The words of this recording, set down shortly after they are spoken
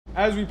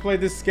As we play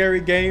this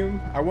scary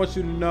game, I want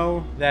you to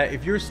know that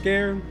if you're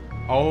scared,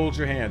 I'll hold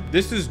your hand.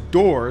 This is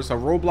Doors, a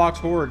Roblox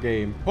horror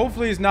game.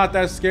 Hopefully it's not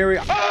that scary.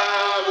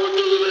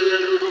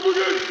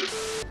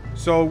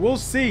 So we'll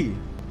see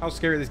how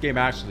scary this game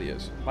actually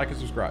is. Like and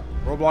subscribe.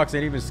 Roblox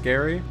ain't even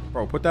scary.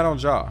 Bro, put that on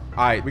jaw. All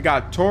right, we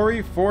got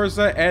Tori,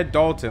 Forza, Ed,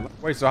 Dalton.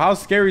 Wait, so how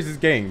scary is this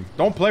game?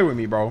 Don't play with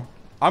me, bro.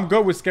 I'm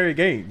good with scary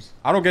games.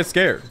 I don't get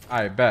scared.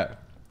 I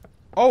bet.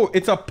 Oh,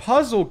 it's a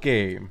puzzle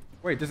game.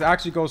 Wait, this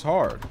actually goes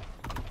hard.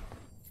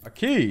 A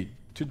key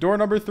to door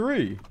number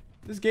 3.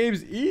 This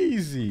game's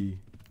easy.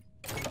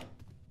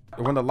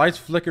 When the lights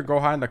flicker, go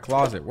hide in the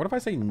closet. What if I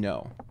say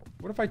no?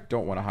 What if I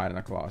don't want to hide in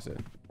a closet?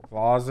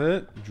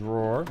 Closet,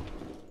 drawer.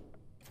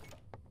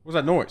 What's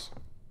that noise?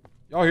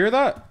 Y'all hear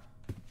that?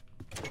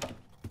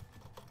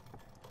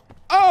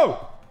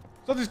 Oh!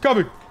 Something's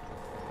coming.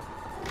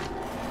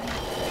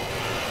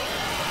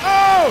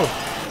 Oh!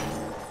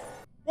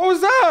 What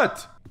was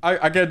that?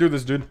 I can't do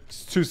this, dude.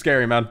 It's too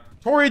scary, man.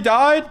 Tori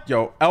died?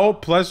 Yo, L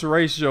plus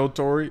ratio,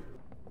 Tori.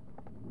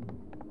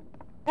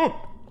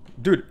 Oh!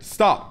 Dude,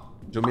 stop.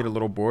 You'll meet a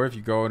little boy if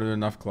you go into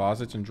enough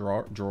closets and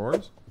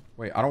drawers.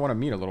 Wait, I don't want to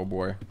meet a little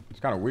boy.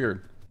 It's kind of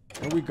weird.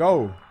 Where do we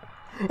go?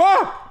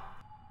 Ah!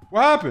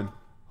 What happened?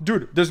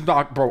 Dude, there's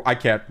not... Bro, I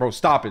can't. Bro,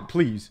 stop it,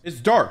 please. It's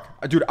dark.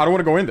 Dude, I don't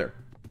want to go in there.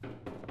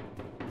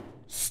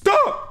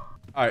 Stop!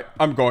 All right,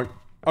 I'm going.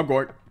 I'm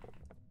going.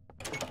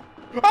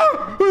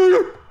 Ah!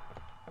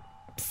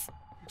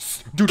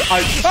 Dude,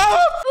 ah!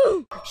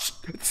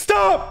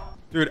 Stop!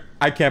 Dude,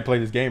 I can't play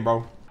this game,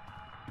 bro.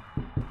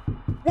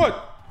 What?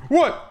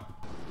 What?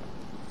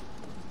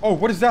 Oh,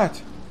 what is that?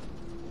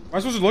 Am I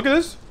supposed to look at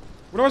this?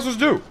 What am I supposed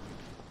to do?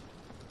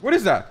 What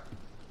is that?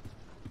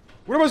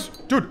 What am I...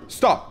 Dude,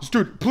 stop.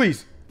 Dude,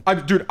 please.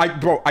 Dude,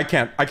 bro, I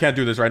can't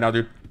do this right now,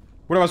 dude.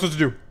 What am I supposed to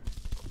do?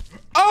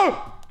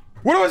 Oh!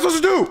 What am I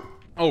supposed to do?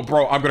 Oh,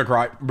 bro, I'm gonna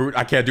cry. Dude,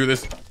 I can't do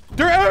this.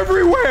 They're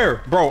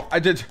everywhere! Bro,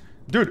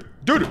 Dude,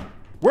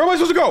 where am I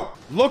supposed to go?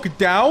 Look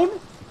down?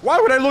 Why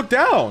would I look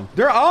down?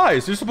 Their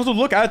eyes. You're supposed to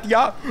look at the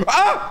eye.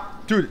 Ah!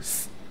 Dude,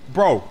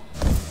 bro.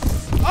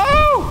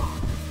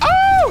 Oh!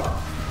 Oh!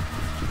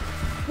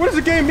 What does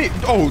the game mean?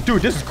 Oh,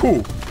 dude, this is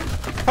cool.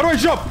 How do I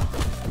jump?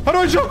 How do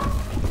I jump?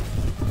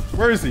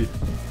 Where is he?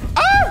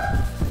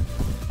 Ah!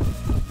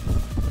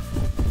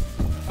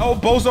 Oh,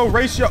 bozo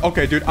ratio.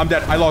 Okay, dude, I'm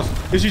dead. I lost.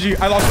 It's GG.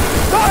 I lost.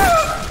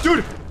 Ah!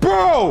 Dude,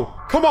 bro.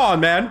 Come on,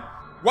 man.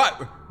 Why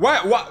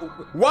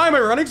am I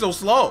running so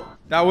slow?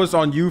 That was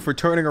on you for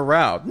turning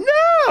around.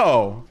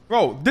 No!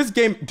 Bro, this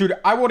game... Dude,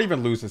 I won't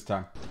even lose this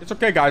time. It's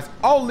okay, guys.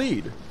 I'll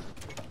lead.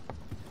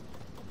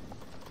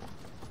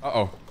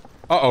 Uh-oh.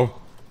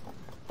 Uh-oh.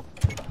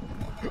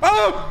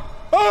 Oh!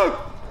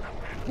 Oh!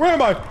 Where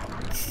am I?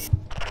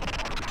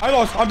 I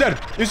lost. I'm dead.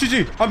 It's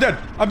GG. I'm dead.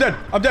 I'm dead.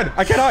 I'm dead.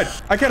 I can't hide.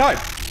 I can't hide.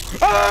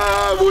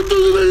 Ah!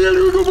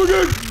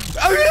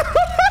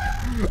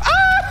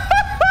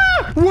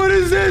 What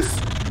is this?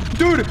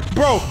 Dude,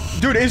 bro.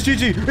 Dude, it's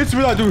GG. It's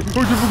real, dude.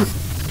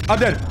 I'm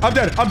dead. I'm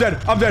dead. I'm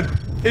dead. I'm dead.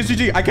 It's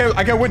GG. I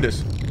can't win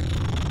this.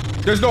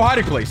 There's no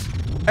hiding place.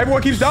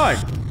 Everyone keeps dying.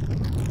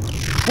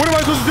 What am I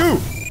supposed to do?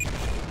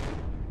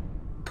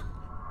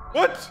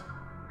 What?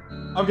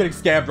 I'm getting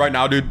scammed right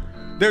now, dude.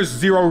 There's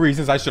 0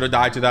 reasons I should have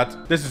died to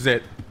that. This is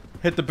it.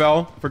 Hit the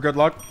bell for good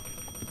luck.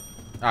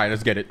 All right,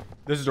 let's get it.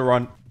 This is the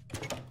run.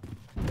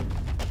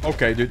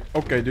 Okay, dude.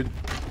 Okay, dude.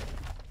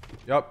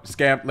 Yup.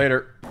 Scam.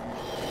 Later.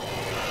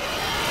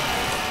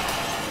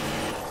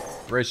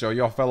 Ratio,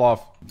 y'all fell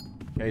off.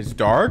 Okay, it's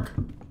dark.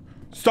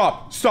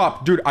 Stop.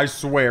 Stop. Dude, I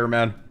swear,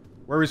 man.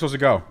 Where are we supposed to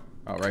go?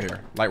 Oh, right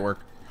here. Light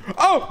work.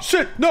 Oh,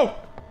 shit. No.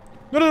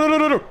 No, no, no, no,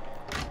 no, no.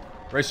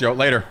 Ratio,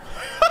 later.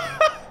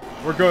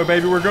 We're good,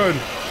 baby. We're good.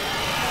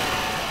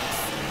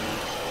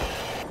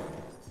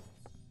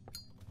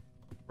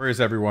 Where is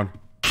everyone?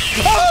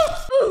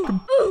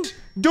 Oh!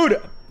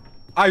 Dude,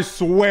 I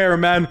swear,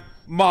 man.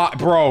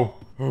 Bro.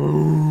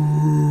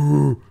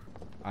 All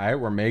right,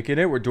 we're making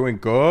it. We're doing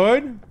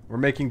good. We're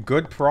making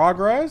good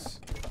progress.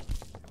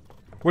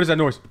 What is that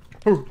noise?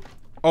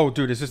 Oh,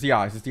 dude, it's just the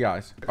eyes. It's the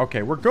eyes.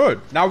 Okay, we're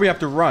good. Now we have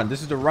to run.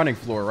 This is the running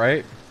floor,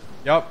 right?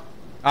 Yep.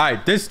 All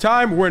right, this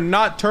time we're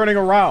not turning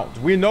around.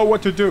 We know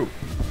what to do.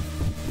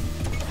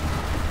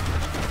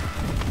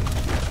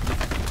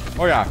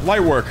 Oh, yeah.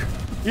 Light work.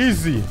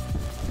 Easy.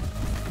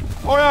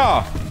 Oh,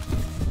 yeah.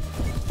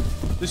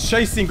 This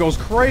chase scene goes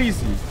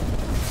crazy.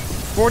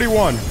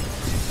 41.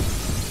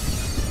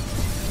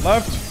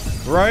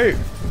 Left. Right.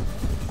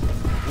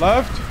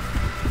 Left.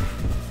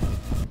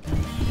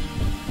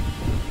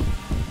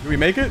 Do we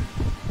make it?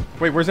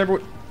 Wait, where's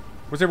everyone?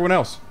 Where's everyone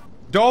else?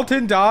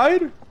 Dalton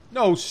died?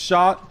 No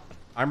shot.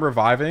 I'm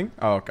reviving.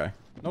 Oh, okay.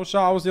 No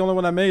shot. I was the only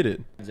one that made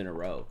it. In a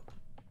row.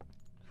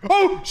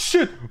 Oh,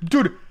 shit.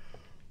 Dude.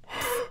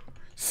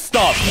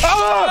 Stop.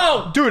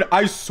 Ah! Oh! Dude,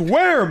 I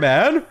swear,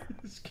 man.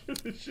 Scared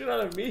the shit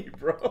out of me,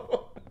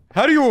 bro.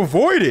 How do you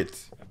avoid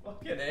it?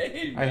 Fucking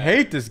A, man. I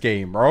hate this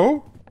game,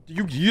 bro.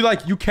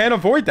 You can't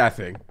avoid that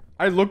thing.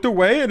 I looked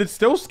away and it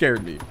still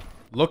scared me.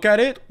 Look at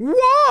it.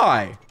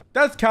 Why?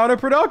 That's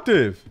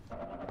counterproductive.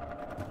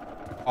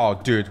 Oh,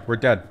 dude, we're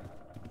dead.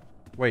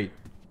 Wait.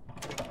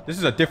 This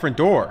is a different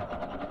door.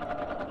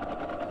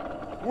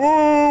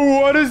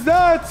 Whoa, what is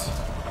that?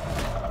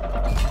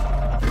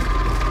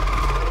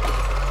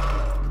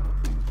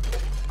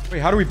 Wait,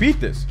 how do we beat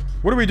this?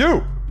 What do we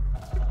do?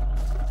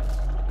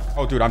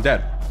 Oh, dude, I'm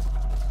dead.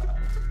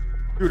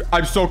 Dude,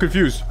 I'm so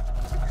confused.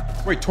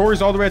 Wait,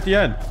 Tori's all the way at the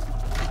end.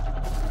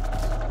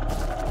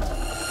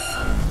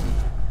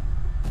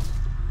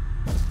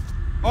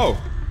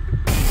 Oh.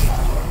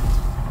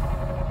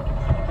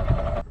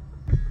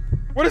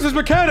 What is this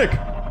mechanic? Did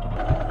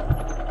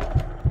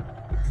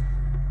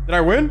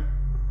I win?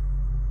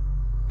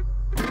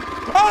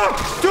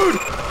 Ah, dude!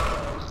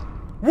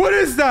 What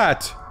is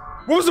that?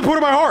 What was the point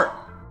of my heart?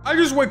 I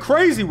just went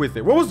crazy with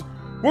it. What was...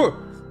 What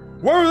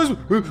was this?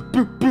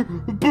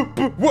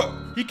 What?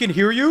 He can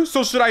hear you?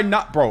 So should I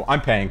not? Bro,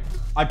 I'm paying.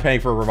 I'm paying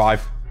for a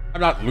revive.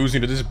 I'm not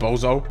losing to this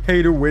bozo.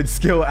 Pay to win,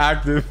 skill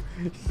active.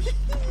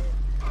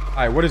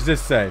 Alright, what does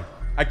this say?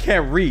 I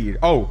can't read.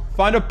 Oh,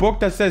 find a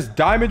book that says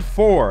Diamond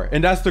 4,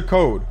 and that's the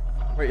code.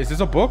 Wait, is this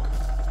a book?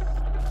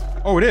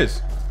 Oh, it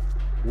is.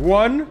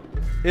 1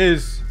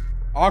 is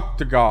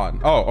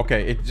octagon. Oh,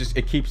 okay.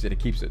 It keeps it. It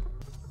keeps it.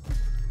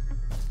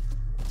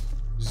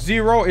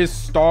 0 is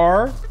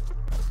star.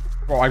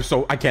 Bro,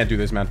 I can't do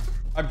this, man.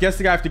 I'm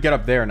guessing I have to get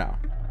up there now.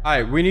 All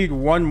right, we need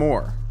one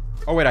more.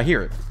 Oh, wait, I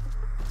hear it.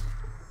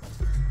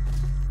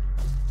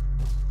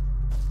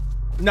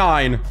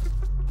 9.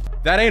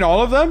 That ain't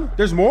all of them?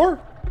 There's more?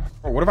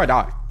 Oh, what if I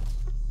die?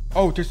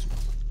 Oh, just...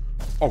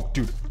 Oh,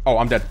 dude. Oh,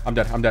 I'm dead. I'm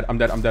dead. I'm dead. I'm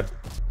dead. I'm dead.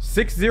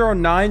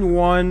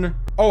 6091.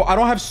 Oh, I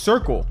don't have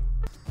circle.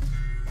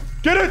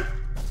 Get it!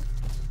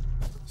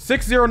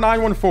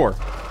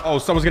 60914. Oh,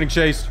 someone's getting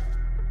chased.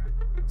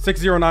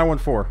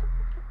 60914.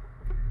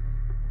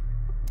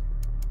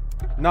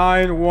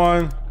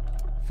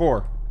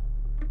 914.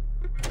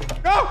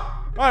 Go!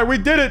 All right, we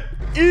did it.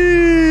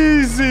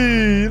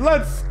 Easy.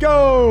 Let's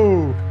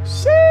go.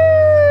 Shee!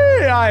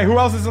 All right, who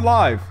else is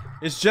alive?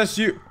 It's just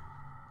you.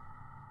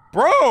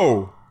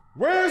 Bro,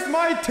 where's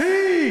my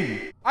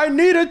team? I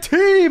need a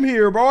team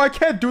here, bro. I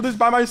can't do this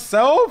by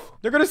myself.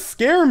 They're gonna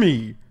scare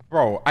me.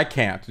 Bro, I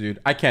can't, dude.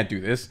 I can't do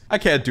this. I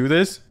can't do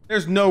this.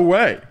 There's no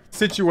way.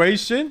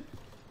 Situation.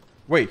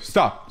 Wait,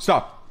 stop.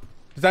 Stop.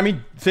 Does that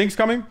mean things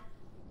coming? Am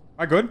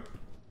I good?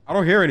 I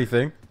don't hear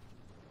anything.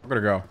 I'm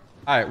gonna go.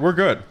 All right, we're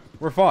good.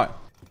 We're fine.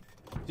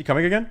 Is he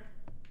coming again?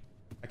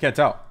 I can't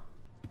tell.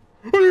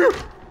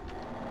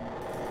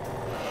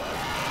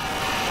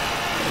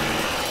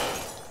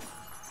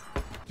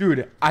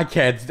 Dude, I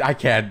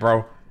can't,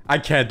 bro. I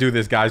can't do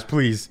this, guys.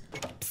 Please.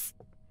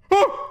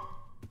 Oh!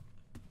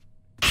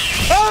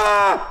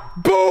 Ah!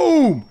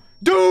 Boom!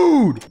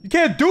 Dude! You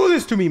can't do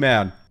this to me,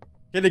 man.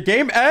 Can the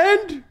game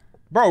end?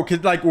 Bro,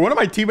 could, like, one of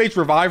my teammates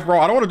revive,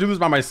 bro? I don't want to do this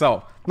by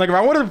myself. Like, if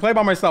I wanted to play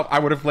by myself, I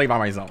would have played by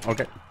myself.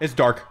 Okay. It's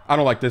dark. I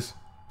don't like this.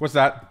 What's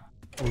that?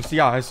 Oh, it's the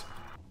eyes.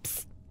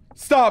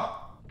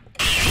 Stop!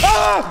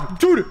 Ah!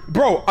 Dude!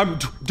 Bro,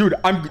 Dude,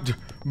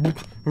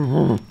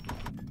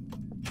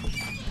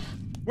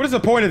 what is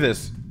the point of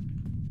this?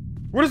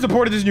 What is the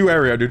point of this new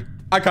area, dude?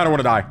 I kind of want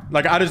to die.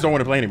 Like, I just don't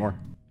want to play anymore.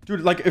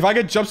 Dude, like, if I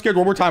get jump scared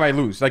one more time, I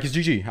lose. Like, it's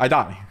GG. I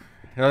die.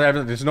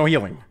 There's no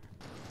healing.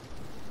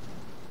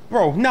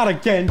 Bro, not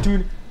again,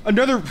 dude.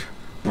 Another...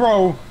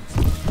 Bro.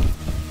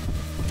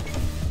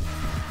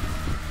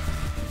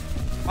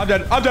 I'm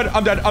dead. I'm dead.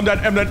 I'm dead. I'm dead.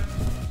 I'm dead.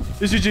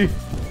 It's GG.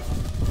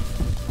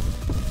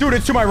 Dude,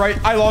 it's to my right.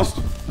 I lost.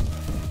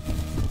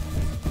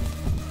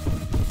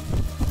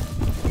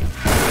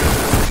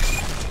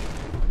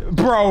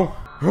 Bro.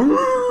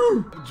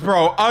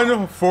 Bro,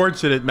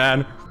 unfortunate,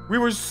 man. We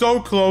were so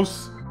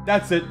close.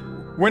 That's it.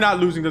 We're not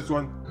losing this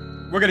one.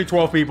 We're getting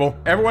 12 people.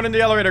 Everyone in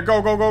the elevator.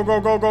 Go, go, go, go,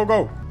 go, go,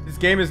 go. This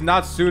game is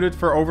not suited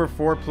for over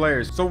 4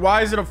 players. So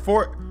why is it a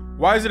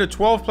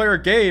 12-player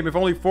game if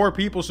only 4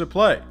 people should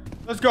play?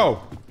 Let's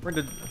go. We're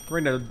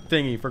in the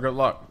thingy for good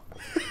luck.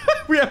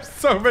 We have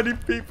so many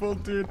people,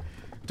 dude.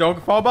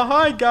 Don't fall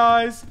behind,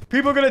 guys.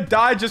 People are gonna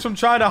die just from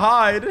trying to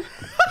hide.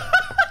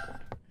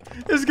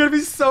 It's gonna be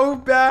so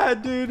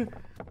bad, dude.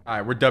 All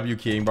right, we're W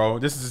keying, bro.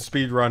 This is a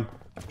speed run.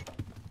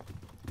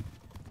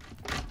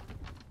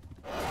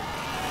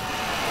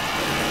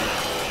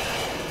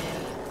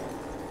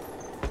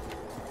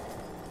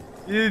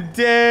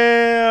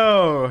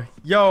 Damn.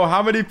 Yo,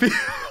 how many people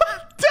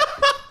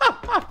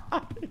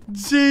died?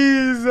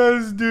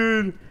 Jesus,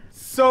 dude.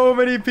 So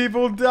many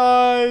people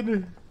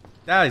died.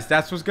 Guys,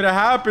 that's what's gonna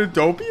happen.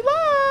 Don't be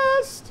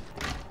last.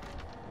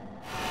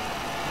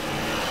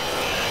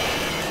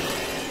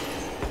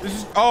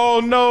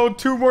 Oh no,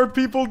 2 more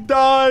people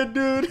died,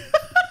 dude.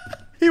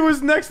 He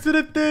was next to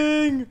the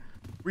thing.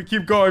 We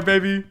keep going,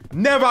 baby.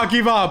 Never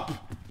give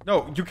up.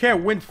 No, you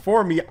can't win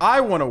for me.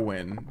 I want to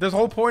win. This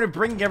whole point of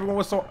bringing everyone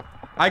was so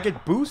I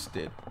get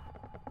boosted.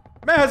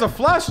 Man has a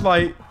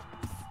flashlight.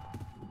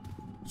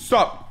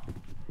 Stop.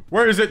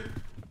 Where is it?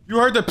 You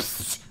heard the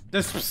psst.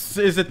 This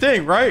psst is a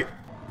thing, right?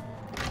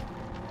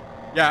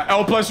 Yeah,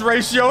 L plus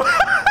ratio.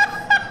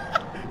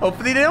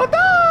 Hopefully they don't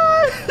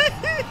die.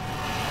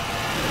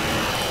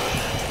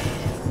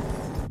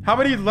 How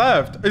many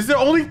left? Is there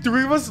only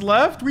 3 of us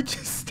left? We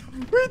just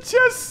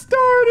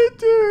started,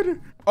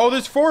 dude. Oh,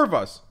 there's 4 of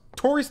us.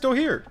 Tori's still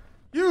here.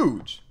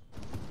 Huge.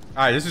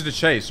 All right, this is the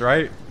chase,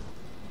 right?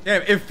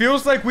 Damn, it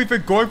feels like we've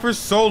been going for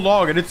so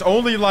long, and it's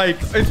only like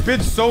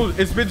it's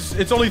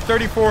only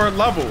 34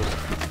 levels.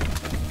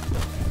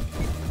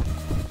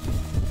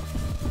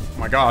 Oh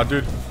my god,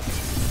 dude.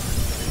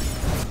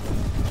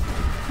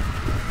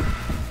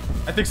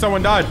 I think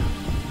someone died.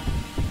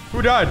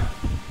 Who died?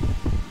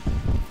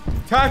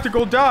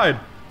 Tactical died.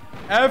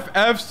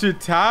 FF's to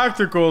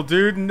tactical,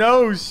 dude.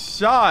 No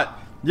shot.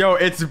 Yo,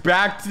 it's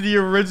back to the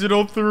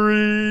original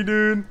 3,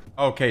 dude.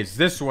 Okay, it's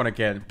this one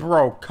again.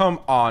 Bro, come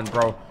on,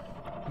 bro.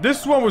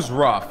 This one was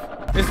rough.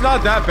 It's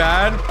not that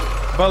bad,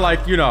 but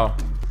like, you know.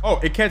 Oh,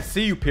 it can't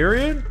see you,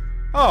 period?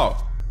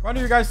 Oh, why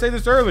didn't you guys say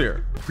this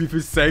earlier? We've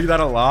been saying that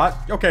a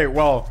lot. Okay,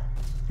 well,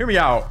 hear me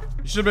out.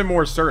 You should have been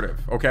more assertive,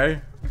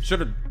 okay? You should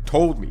have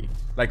told me.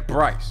 Like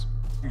Bryce.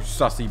 You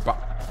sussy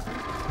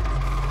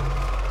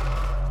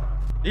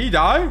Did he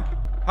die?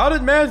 How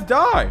did mans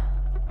die?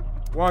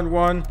 1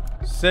 1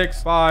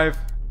 6 5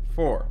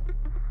 4.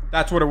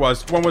 That's what it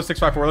was. 1 1 6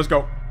 5 4. Let's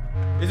go.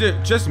 Is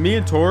it just me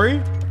and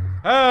Tori?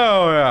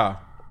 Hell yeah.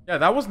 Yeah,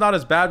 that was not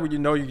as bad when you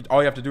know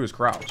all you have to do is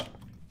crouch.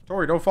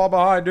 Tori, don't fall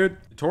behind, dude.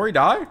 Did Tori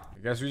die? I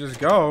guess we just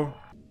go.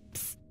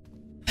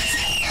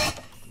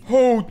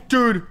 Oh,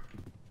 dude.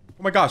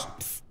 Oh my gosh.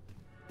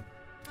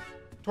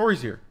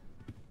 Tori's here.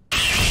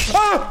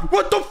 Ah!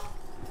 What the f—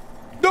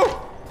 No!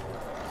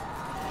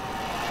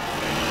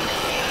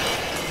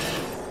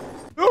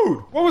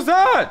 Dude, what was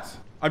that?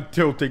 I'm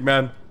tilting,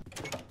 man.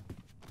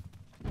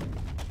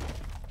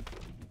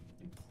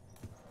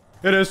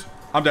 It is.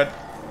 I'm dead.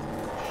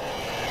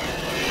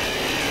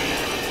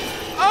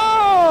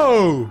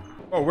 Oh!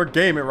 Oh, we're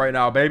gaming right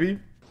now, baby.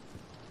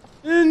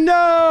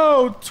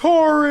 No!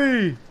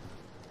 Tori!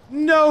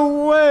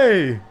 No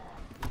way!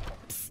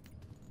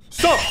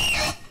 Stop!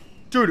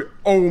 Dude,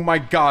 oh my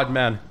god,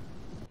 man.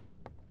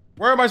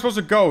 Where am I supposed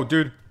to go,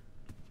 dude?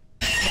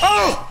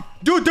 Oh!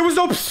 Dude, there was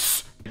no—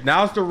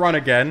 Now it's the run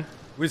again.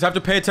 We just have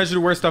to pay attention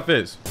to where stuff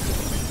is.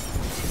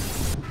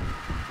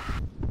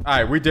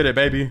 Alright, we did it,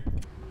 baby.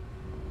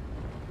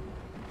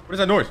 What is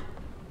that noise?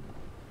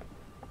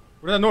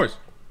 What is that noise?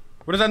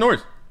 What is that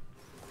noise?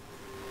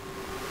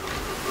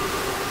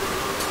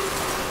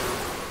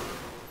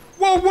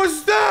 What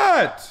was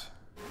that?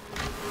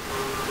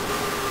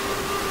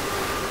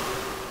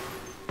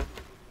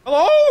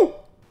 Hello?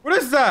 What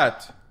is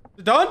that? Is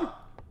it done?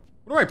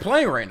 What am I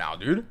playing right now,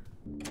 dude?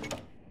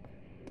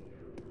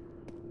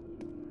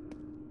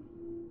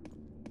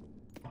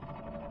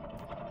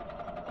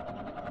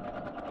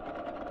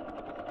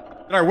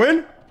 Did I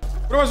win?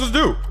 What am I supposed to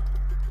do?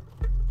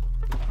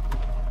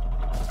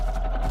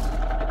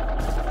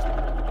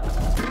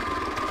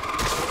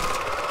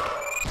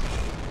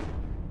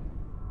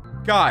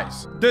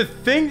 Guys, the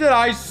thing that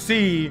I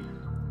see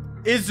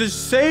is the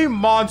same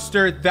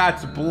monster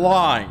that's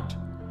blind.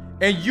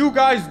 And you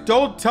guys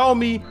don't tell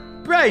me,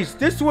 Bryce,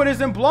 this one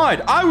isn't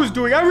blind. I was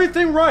doing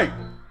everything right.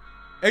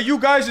 And you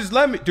guys just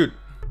let me— Dude,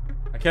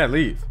 I can't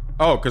leave.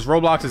 Oh, because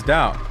Roblox is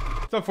down.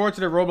 It's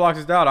unfortunate Roblox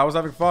is down. I was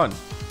having fun.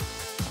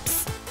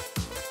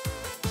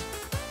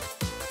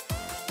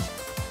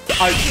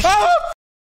 Ah!